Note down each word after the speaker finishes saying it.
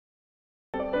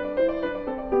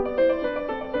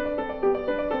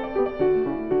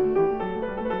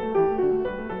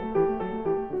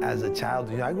a child,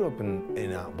 you know, I grew up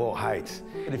in Boyle Heights.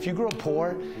 And if you grew up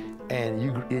poor and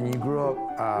you grew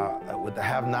up with the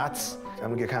have-nots, I'm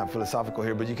gonna get kind of philosophical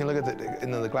here, but you can look at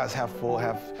the glass half full,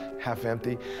 half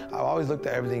empty. I've always looked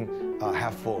at everything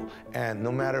half full, and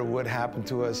no matter what happened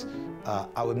to us,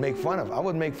 I would make fun of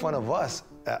us,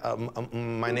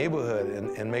 my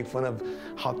neighborhood, and make fun of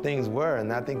how things were,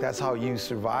 and I think that's how you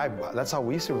survive. That's how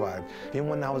we survived. Even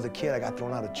when I was a kid, I got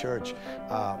thrown out of church,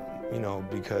 you know,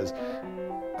 because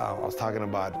I was talking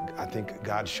about, I think,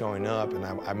 God showing up, and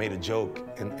I made a joke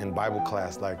in Bible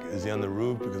class, like, is he on the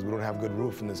roof? Because we don't have good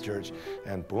roof in this church.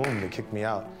 And boom, they kicked me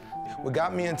out. What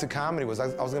got me into comedy was I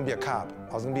was gonna be a cop.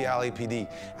 I was gonna be LAPD.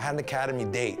 I had an academy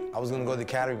date. I was gonna go to the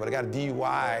academy, but I got a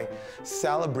DUI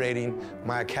celebrating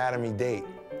my academy date.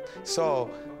 So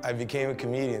I became a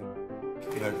comedian.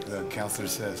 The counselor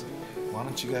says, why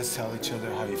don't you guys tell each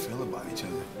other how you feel about each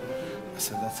other? I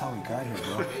said, that's how we got here,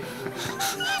 bro.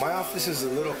 My office is a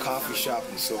little coffee shop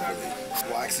in Silver Lake.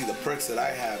 Well, actually, the perks that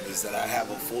I have is that I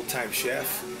have a full-time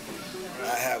chef.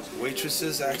 I have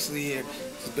waitresses, actually.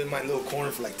 It's been my little corner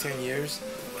for like 10 years.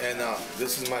 And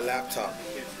this is my laptop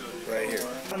right here. A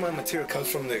lot of my material comes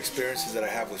from the experiences that I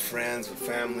have with friends, with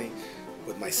family,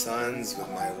 with my sons, with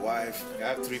my wife. I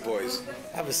have 3 boys.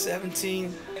 I have a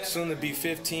 17, soon to be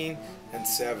 15, and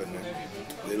 7, man.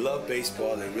 They love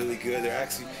baseball, they're really good. They're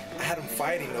actually, I had them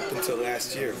fighting up until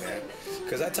last year, man.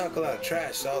 Because I talk a lot of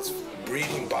trash, so I was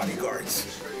breeding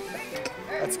bodyguards.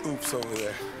 That's Oops over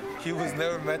there. He was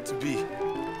never meant to be.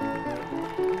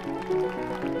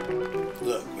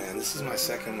 Look, man, this is my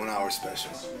second 1-hour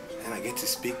special. And I get to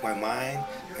speak my mind,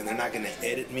 and they're not gonna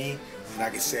edit me, and I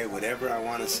can say whatever I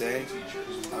wanna say.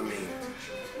 I mean,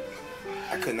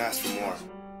 I couldn't ask for more.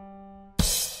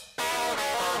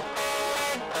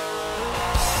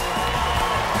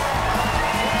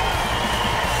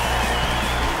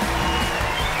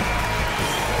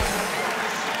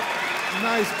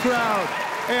 Nice crowd.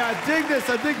 Hey, I dig this.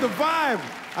 I dig the vibe.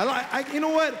 You know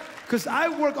what? Because I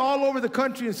work all over the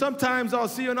country, and sometimes I'll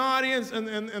see an audience, and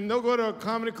they'll go to a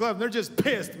comedy club, and they're just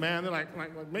pissed, man. They're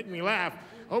like make me laugh.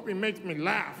 Hope he makes me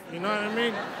laugh. You know what I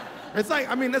mean? It's like,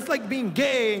 I mean, that's like being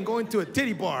gay and going to a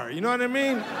titty bar. You know what I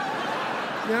mean? You know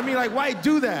what I mean? Like, why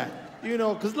do that? You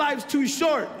know, because life's too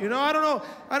short. You know, I don't know.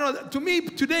 To me,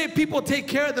 today, people take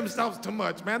care of themselves too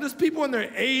much, man. There's people in their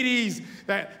 80s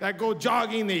that go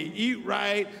jogging, they eat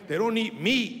right, they don't eat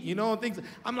meat, you know, things.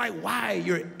 I'm like, why?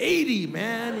 You're 80,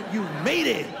 man. You made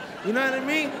it. You know what I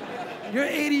mean? You're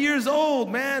 80 years old,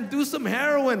 man. Do some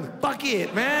heroin. Fuck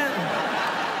it, man.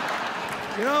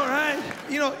 You know, right?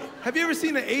 You know, have you ever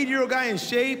seen an 80-year-old guy in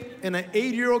shape and an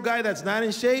 80-year-old guy that's not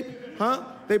in shape? Huh?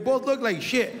 They both look like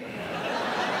shit.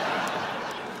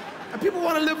 And people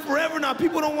want to live forever now.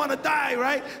 People don't want to die,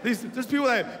 right? There's people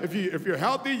that if you're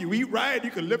healthy, you eat right, you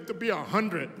can live to be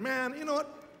 100. Man, you know what?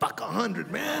 Fuck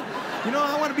 100, man. You know,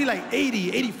 I want to be like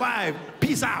 80, 85.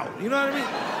 Peace out. You know what I mean?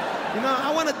 You know,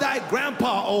 I want to die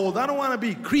grandpa old. I don't want to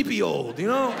be creepy old, you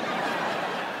know?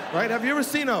 Right? Have you ever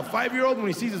seen a 5-year-old when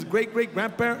he sees his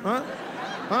great-great-grandparent? Huh?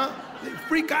 Huh? They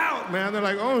freak out, man. They're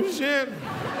like, oh, shit.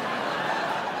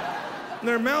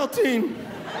 They're melting.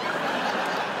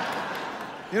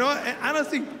 You know, and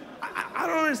honestly, I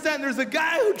don't understand. There's a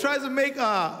guy who tries to make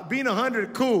being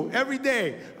 100 cool every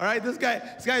day, all right? This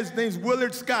guy's name's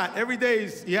Willard Scott. Every day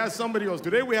he has somebody else.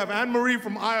 Today we have Anne-Marie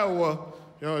from Iowa.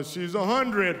 You know, she's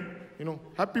 100. You know,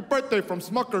 happy birthday from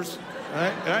Smuckers,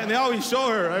 right? And they always show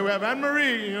her, right? We have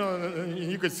Anne-Marie, you know, and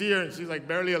you could see her, and she's like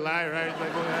barely alive, right?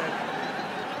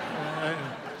 Like,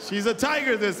 she's a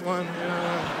tiger, this one. You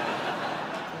know.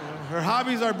 Her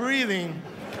hobbies are breathing.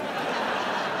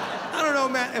 I don't know,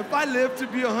 man, if I live to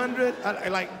be 100, I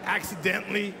like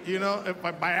accidentally, you know, if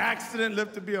I by accident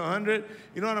live to be 100,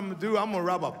 you know what I'm gonna do? I'm gonna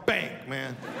rob a bank,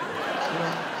 man. You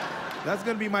know? That's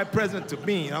gonna be my present to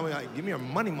me. I'm like, give me your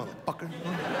money, motherfucker.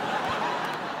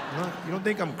 You know? You don't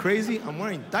think I'm crazy? I'm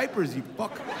wearing diapers, you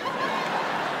fuck.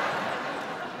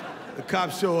 The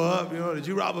cops show up, you know, did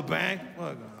you rob a bank?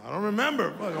 Fuck, I don't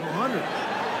remember, fuck, I'm 100.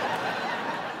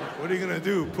 What are you gonna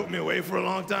do, put me away for a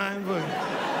long time? Fuck.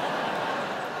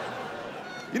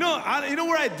 You know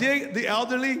where I dig the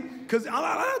elderly? Because a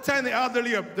lot of time the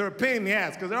elderly they're a pain in the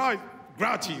ass because they're always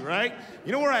grouchy, right?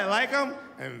 You know where I like them?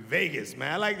 In Vegas,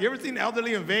 man. You ever seen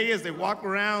elderly in Vegas? They walk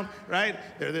around, right?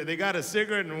 They got a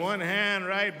cigarette in one hand,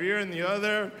 right? Beer in the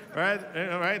other, right?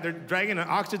 Right? They're dragging an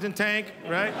oxygen tank,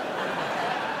 right?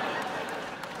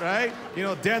 Right? You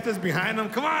know, death is behind them.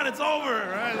 Come on, it's over,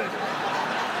 right?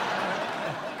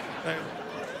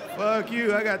 Fuck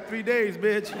you, I got 3 days,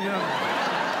 bitch, you know.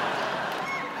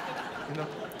 You know,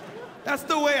 That's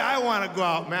the way I want to go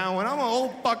out, man. When I'm an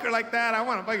old fucker like that, I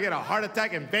want to fucking get a heart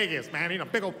attack in Vegas, man. Eat a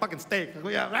big old fucking steak. I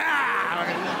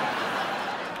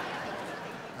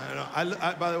don't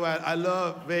know. By the way, I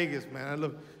love Vegas,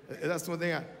 man. That's one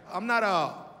thing. I'm not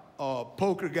a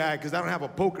poker guy because I don't have a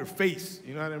poker face.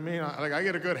 You know what I mean? I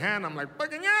get a good hand, I'm like,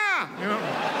 fucking yeah! You know?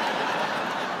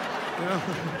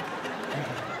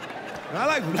 And I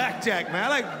like blackjack, man. I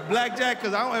like blackjack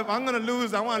because if I'm going to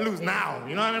lose, I want to lose now.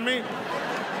 You know what I mean?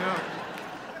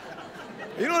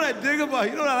 You know what I dig about,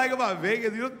 you know what I like about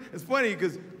Vegas? You know, it's funny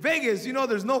because Vegas, you know,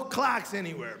 there's no clocks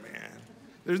anywhere, man.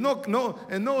 There's no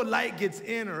light gets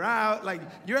in or out. Like,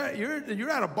 you're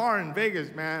at a bar in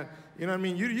Vegas, man. You know what I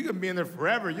mean? You can be in there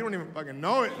forever. You don't even fucking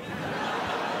know it.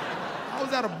 I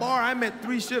was at a bar. I met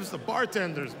 3 shifts of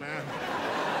bartenders, man.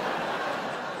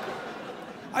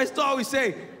 I used to always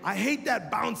say, I hate that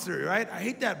bouncer, right? I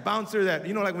hate that bouncer that,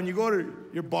 you know, like when you go to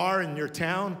your bar in your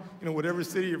town, you know, whatever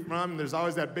city you're from, there's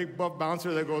always that big buff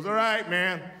bouncer that goes, all right,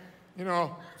 man, you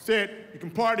know, sit, you can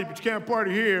party, but you can't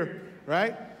party here,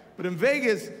 right? But in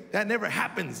Vegas, that never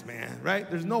happens, man, right?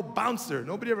 There's no bouncer.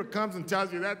 Nobody ever comes and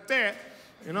tells you that's it,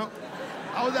 you know?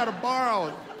 I was at a bar, I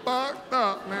was fucked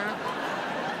up, man.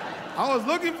 I was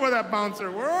looking for that bouncer.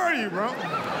 Where are you, bro?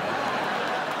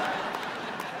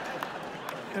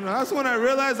 And that's when I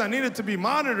realized I needed to be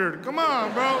monitored. Come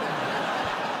on, bro.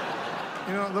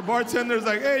 You know, the bartender's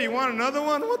like, hey, you want another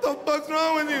one? What the fuck's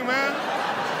wrong with you, man?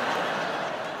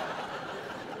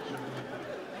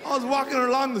 I was walking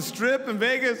along the strip in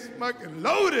Vegas, fucking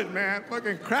loaded, man.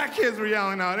 Fucking crackheads were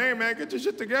yelling out, hey, man, get your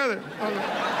shit together.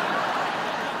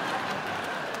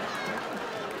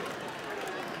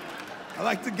 I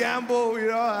like to gamble, you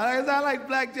know. I like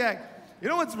blackjack. You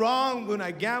know what's wrong? When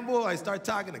I gamble, I start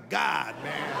talking to God,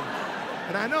 man.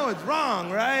 And I know it's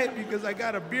wrong, right? Because I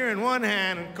got a beer in one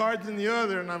hand and cards in the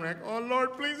other, and I'm like, oh,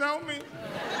 Lord, please help me.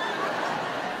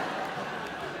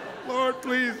 Lord,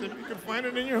 please, if you can find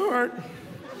it in your heart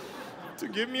to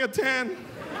give me a 10.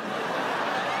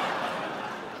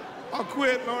 I'll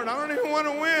quit, Lord. I don't even want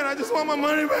to win. I just want my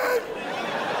money back.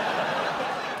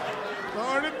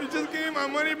 Lord, if you just give me my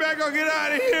money back, I'll get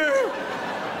out of here.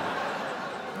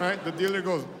 Right? The dealer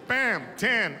goes, bam,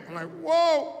 10. I'm like,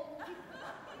 whoa.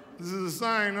 This is a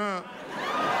sign, huh?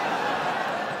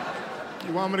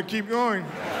 You want me to keep going?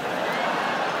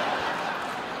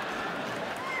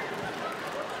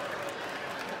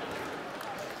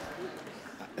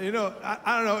 You know,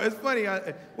 I don't know, it's funny.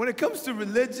 When it comes to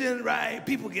religion, right,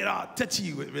 people get all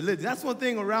touchy with religion. That's one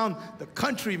thing around the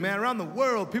country, man, around the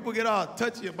world, people get all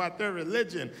touchy about their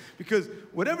religion. Because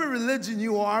whatever religion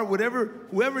you are,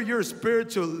 whoever your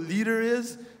spiritual leader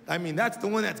is, I mean, that's the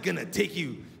one that's gonna take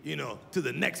you, you know, to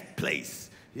the next place.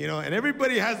 You know, and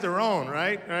everybody has their own,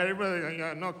 right? Everybody,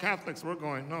 no Catholics, we're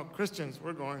going. No Christians,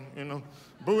 we're going. You know,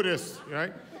 Buddhists,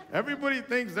 right? Everybody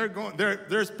thinks they're going.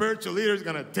 Their spiritual leader's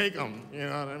gonna take them. You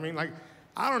know what I mean? Like,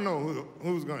 I don't know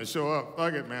who's gonna show up.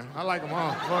 Fuck it, man. I like them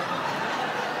all. Fuck.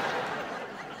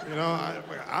 You know,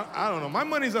 I don't know. My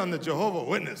money's on the Jehovah's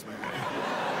Witness, man.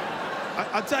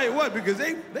 I'll tell you what, because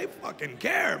they fucking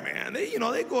care, man. They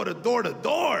go to door,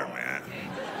 man.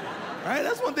 Right?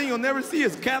 That's one thing you'll never see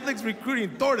is Catholics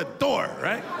recruiting door to door,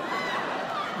 right?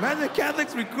 Imagine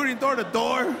Catholics recruiting door to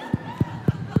door.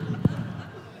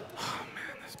 Oh,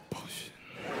 man, that's bullshit.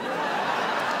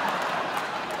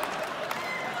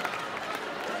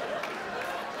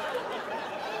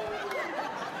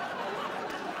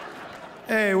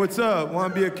 Hey, what's up?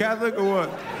 Want to be a Catholic or what?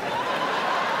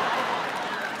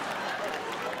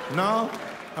 No?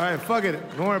 All right, fuck it.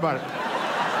 Don't worry about it.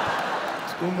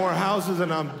 2 more houses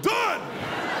and I'm done!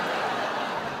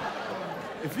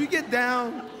 If you get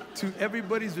down to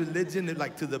everybody's religion,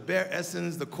 like to the bare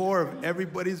essence, the core of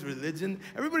everybody's religion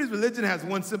has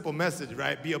one simple message,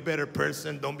 right? Be a better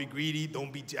person, don't be greedy,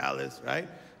 don't be jealous, right?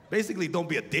 Basically, don't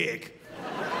be a dick.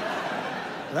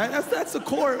 Right? That's the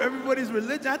core of everybody's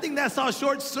religion. I think that's how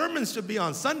short sermons should be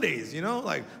on Sundays, you know?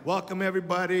 Like, welcome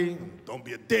everybody, don't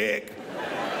be a dick.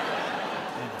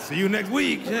 See you next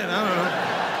week. Yeah, I don't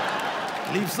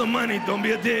know. Leave some money, don't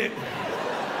be a dick.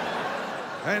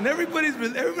 And everybody's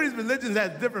religion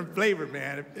has different flavor,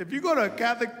 man. If you go to a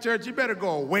Catholic church, you better go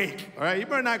awake, all right? You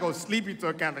better not go sleepy to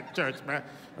a Catholic church, man,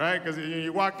 right? Because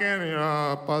you walk in and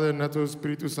you're, Padre Nato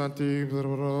Spiritu Sancti, but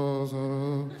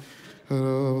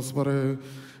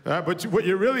what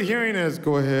you're really hearing is,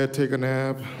 go ahead, take a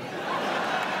nap.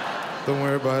 Don't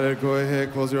worry about it, go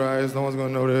ahead, close your eyes, no one's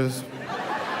gonna notice.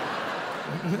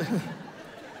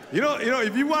 You know,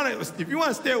 if you want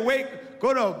to stay awake,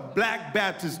 go to a Black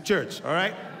Baptist church, all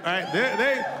right?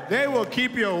 right? They will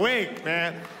keep you awake,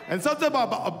 man. And something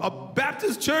about a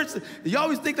Baptist church, you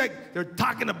always think like they're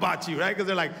talking about you, right? Because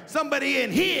they're like, somebody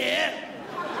in here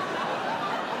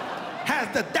has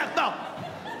the devil,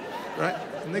 right?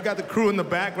 And they got the crew in the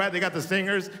back, right? They got the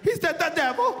singers. He said the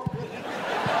devil.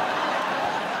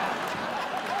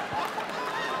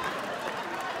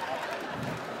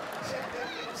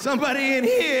 Somebody in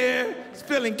here is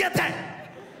feeling guilty.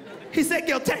 He said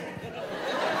guilty.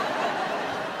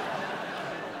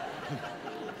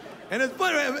 And it's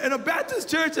funny, right? In a Baptist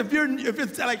church, if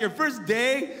it's like your first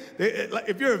day,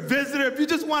 if you're a visitor, if you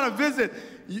just want to visit,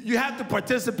 you have to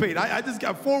participate. I just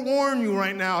got forewarn you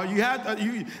right now.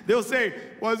 They'll say,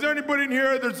 well, is there anybody in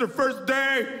here that's their first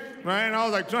day? Right? And I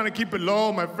was like trying to keep it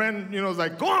low. My friend, was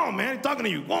like, go on, man, he's talking to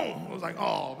you, go on. I was like,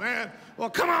 oh, man, well,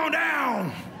 come on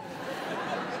down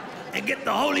and get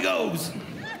the Holy Ghost.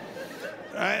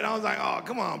 Right? And I was like, oh,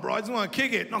 come on, bro, I just want to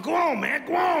kick it. No, go on, man,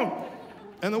 go on.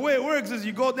 And the way it works is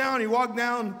you go down, you walk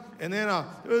down, and then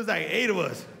it was like 8 of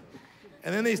us.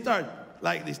 And then they start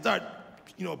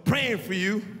praying for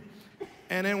you.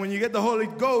 And then when you get the Holy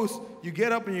Ghost, you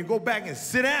get up and you go back and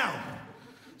sit down.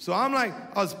 So I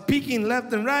was peeking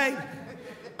left and right.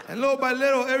 And little by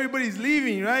little, everybody's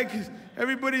leaving, right? Because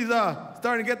everybody's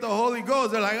starting to get the Holy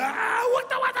Ghost. They're like,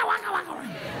 waka, waka, waka, waka.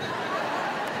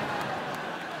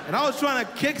 And I was trying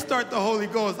to kickstart the Holy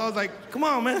Ghost. I was like, come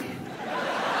on, man.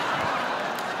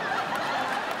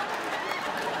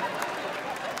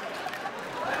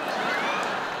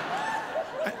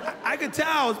 I could tell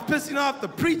I was pissing off the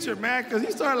preacher, man, because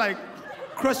he started, like,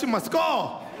 crushing my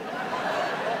skull.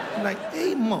 I'm like,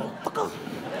 hey, motherfucker.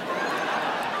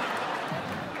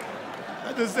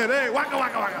 I just said, hey, waka,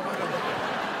 waka, waka, waka.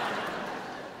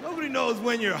 Nobody knows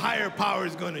when your higher power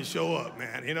is going to show up,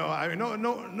 man.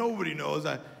 Nobody knows.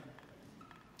 I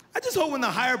just hope when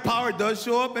the higher power does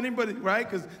show up, anybody, right?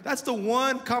 Because that's the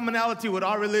one commonality with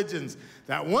our religions,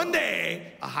 that one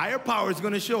day a higher power is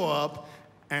going to show up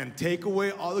and take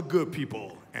away all the good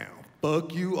people and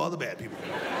fuck you, all the bad people.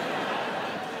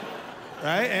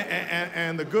 Right?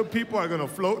 And the good people are gonna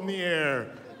float in the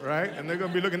air, right? And they're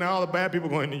gonna be looking at all the bad people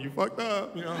going, you fucked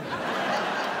up,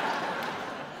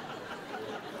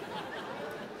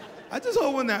 I just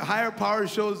hope when that higher power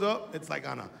shows up, it's like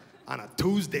on a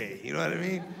Tuesday, you know what I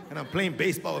mean? And I'm playing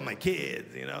baseball with my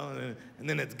kids, and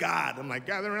then it's God. I'm like,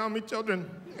 gather around me, children,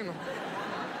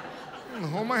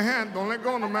 Hold my hand, don't let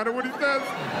go, no matter what he says.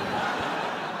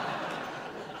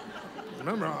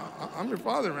 Remember, I'm your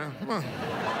father, man, come on.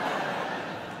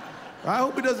 I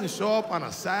hope he doesn't show up on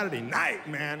a Saturday night,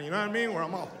 man, you know what I mean? Where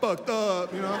I'm all fucked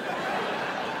up, You know what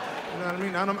I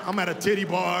mean? I'm at a titty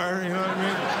bar, you know what I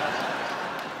mean?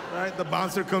 Right, the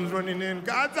bouncer comes running in,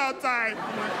 God's outside.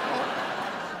 I'm like,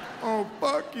 oh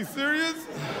fuck, you serious?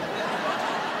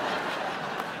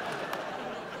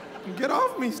 Get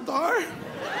off me, Star.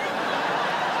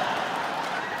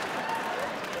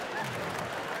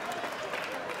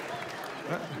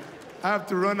 I have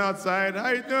to run outside. How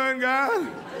you doing, God?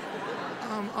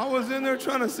 I was in there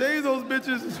trying to save those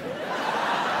bitches.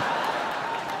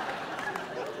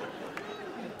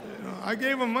 I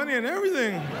gave them money and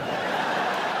everything.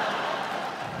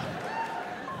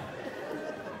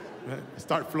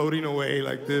 Start floating away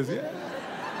like this. Yeah.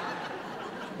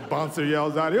 The bouncer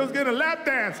yells out, he was getting a lap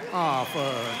dance. Oh,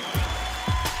 fuck.